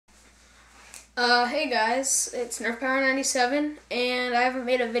Hey guys, it's Nerf Power 97, and I haven't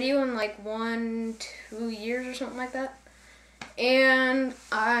made a video in like 1-2 years or something like that. And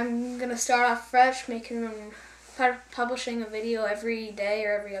I'm gonna start off fresh, publishing a video every day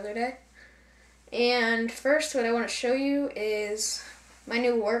or every other day. And first, what I want to show you is my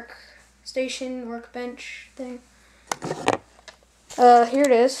new workbench thing. Here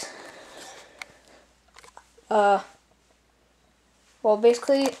it is. Well,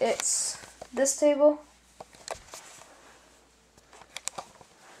 basically, it's this table,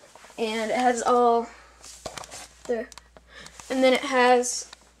 and it has all there, and then it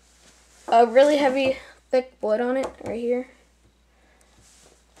has a really heavy thick wood on it right here,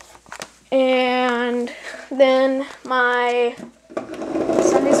 and then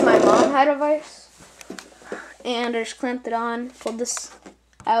Sundays my mom had a vise, and I just clamped it on, pulled this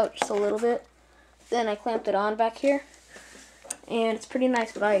out just a little bit, then I clamped it on back here, and it's a pretty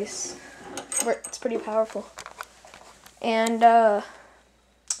nice vise. It's pretty powerful. And I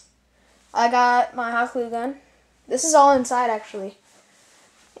got my hot glue gun. This is all inside actually,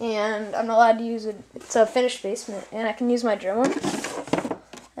 and I'm not allowed to use it. It's a finished basement, and I can use my Dremel.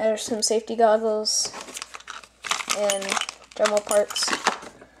 There's some safety goggles and Dremel parts.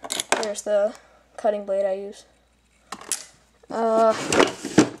 Here's the cutting blade I use.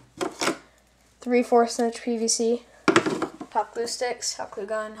 3/4 inch PVC. Hot glue sticks, hot glue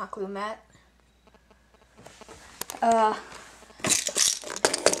gun, hot glue mat.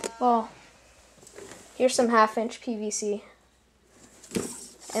 Well, here's some 1/2 inch PVC,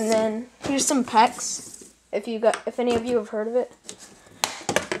 and then here's some PEX. If any of you have heard of it,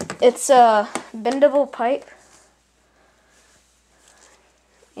 it's a bendable pipe,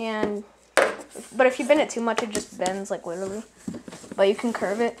 but if you bend it too much, it just bends, like literally. But you can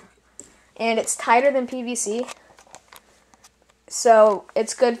curve it, and it's tighter than PVC. So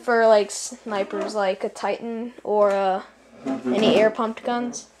it's good for like snipers, like a Titan or any air pumped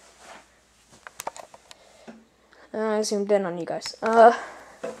guns. I zoomed in on you guys.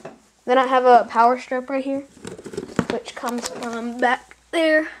 Then I have a power strip right here, which comes from back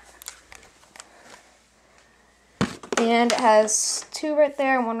there, and it has 2 right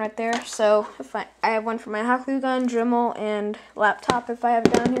there and 1 right there. So if I have one for my hot glue gun, Dremel, and laptop if I have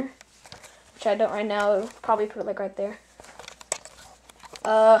it down here, which I don't right now. I'll probably put it like right there.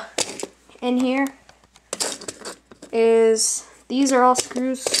 In here these are all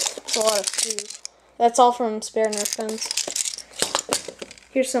screws. It's a lot of screws. That's all from spare Nerf guns.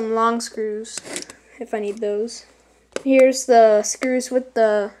 Here's some long screws, if I need those. Here's the screws with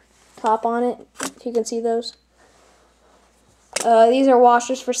the top on it, if you can see those. These are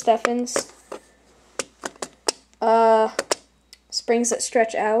washers for Stephens. Springs that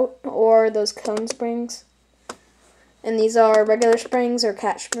stretch out, or those cone springs. And these are regular springs or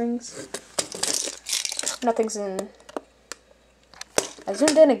catch springs. Nothing's in. I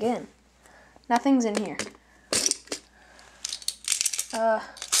zoomed in again. Nothing's in here.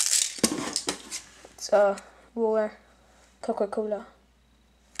 It's Ruler, Coca-Cola.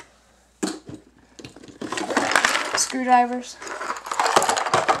 Screwdrivers.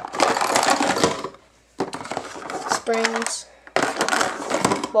 Springs.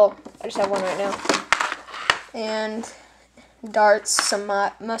 Well, I just have one right now. And darts, some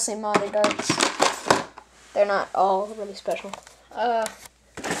mostly modded darts. They're not all really special.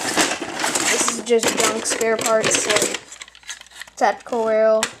 This is just junk spare parts, like tactical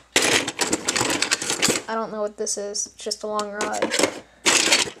rail. I don't know what this is. It's just a long rod.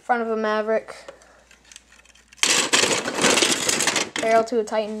 Front of a Maverick. Barrel to a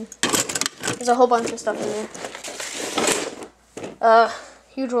Titan. There's a whole bunch of stuff in there.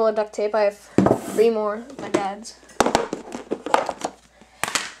 Huge roll of duct tape. I have 3 more, my dad's.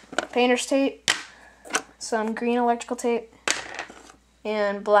 Painter's tape, some green electrical tape,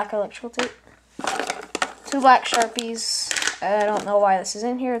 and black electrical tape. 2 black Sharpies. I don't know why this is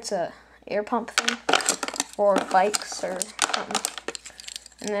in here. It's a air pump thing for bikes or something.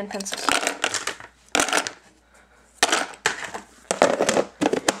 And then pencils.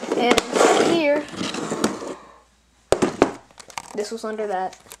 And here, this was under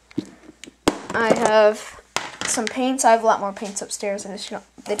that. I have some paints. I have a lot more paints upstairs, and they just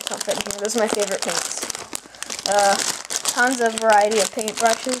don't fit in here. Those are my favorite paints. Tons of variety of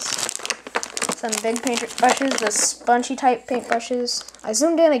paintbrushes. Some big paintbrushes, the spongy type paintbrushes. I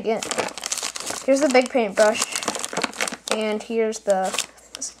zoomed in again. Here's the big paintbrush, and here's the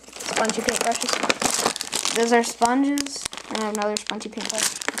spongy paintbrushes. Those are sponges, and I have another spongy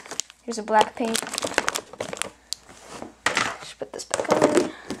paintbrush. Here's a black paint. Just put this back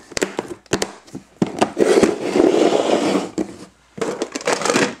on.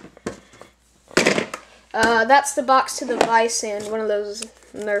 That's the box to the Vice and one of those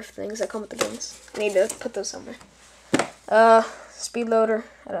Nerf things that come with the guns. I need to put those somewhere. Speed loader.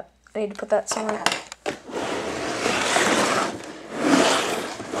 I need to put that somewhere.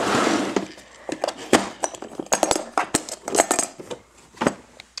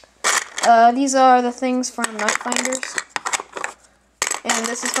 These are the things from night finders. And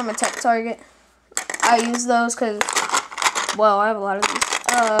this is from a Tech Target. I use those because, well, I have a lot of these.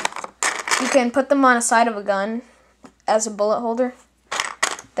 You can put them on the side of a gun as a bullet holder.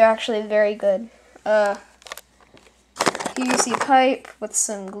 They're actually very good. PVC pipe with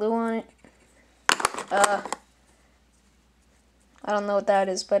some glue on it. I don't know what that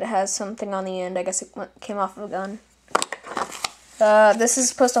is, but it has something on the end. I guess it came off of a gun. This is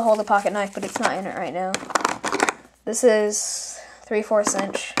supposed to hold a pocket knife, but it's not in it right now. This is 3/4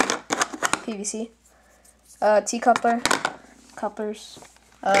 inch PVC. T-coupler, couplers,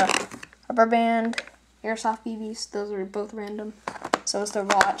 rubber band, airsoft BBs. Those are both random. So is the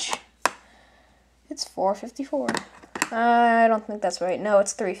watch. It's $4.54. I don't think that's right. No,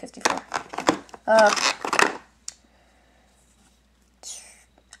 it's $3.54.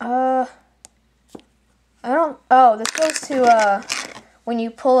 I don't. Oh, this goes to when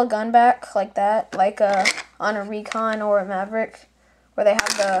you pull a gun back like that, like on a Recon or a Maverick, where they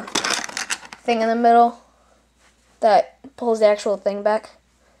have the thing in the middle that pulls the actual thing back.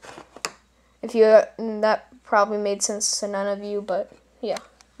 If you that probably made sense to none of you, but yeah,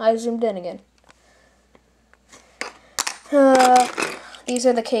 I zoomed in again. These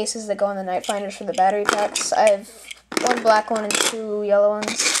are the cases that go in the night finders for the battery packs. I have one black one and two yellow ones,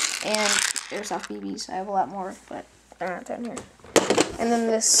 and airsoft BBs. I have a lot more, but they're not down here. And then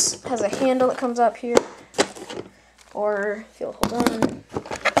this has a handle that comes up here, or if you'll hold on,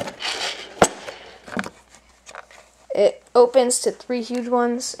 it opens to 3 huge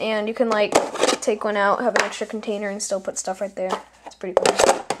ones, and you can like take one out, have an extra container, and still put stuff right there. It's pretty cool.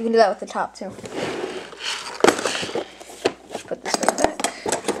 You can do that with the top too. Just put this right back.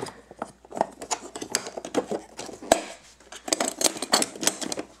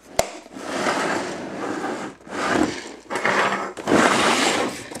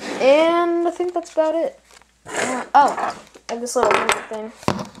 And I think that's about it. Oh, I have this little thing.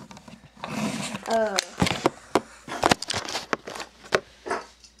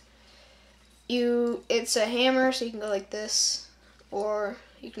 It's a hammer, so you can go like this, or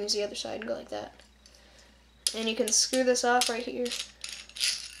you can use the other side and go like that. And you can screw this off right here.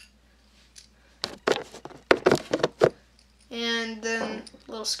 And then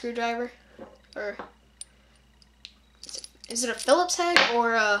a little screwdriver, or is it a Phillips head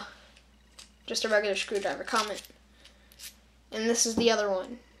or just a regular screwdriver? Comment. And this is the other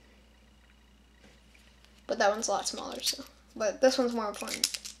one. But that one's a lot smaller, so. But this one's more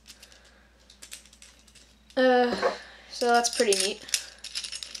important. So that's pretty neat.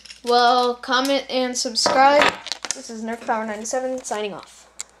 Well, comment and subscribe. This is Nerf Power 97 signing off.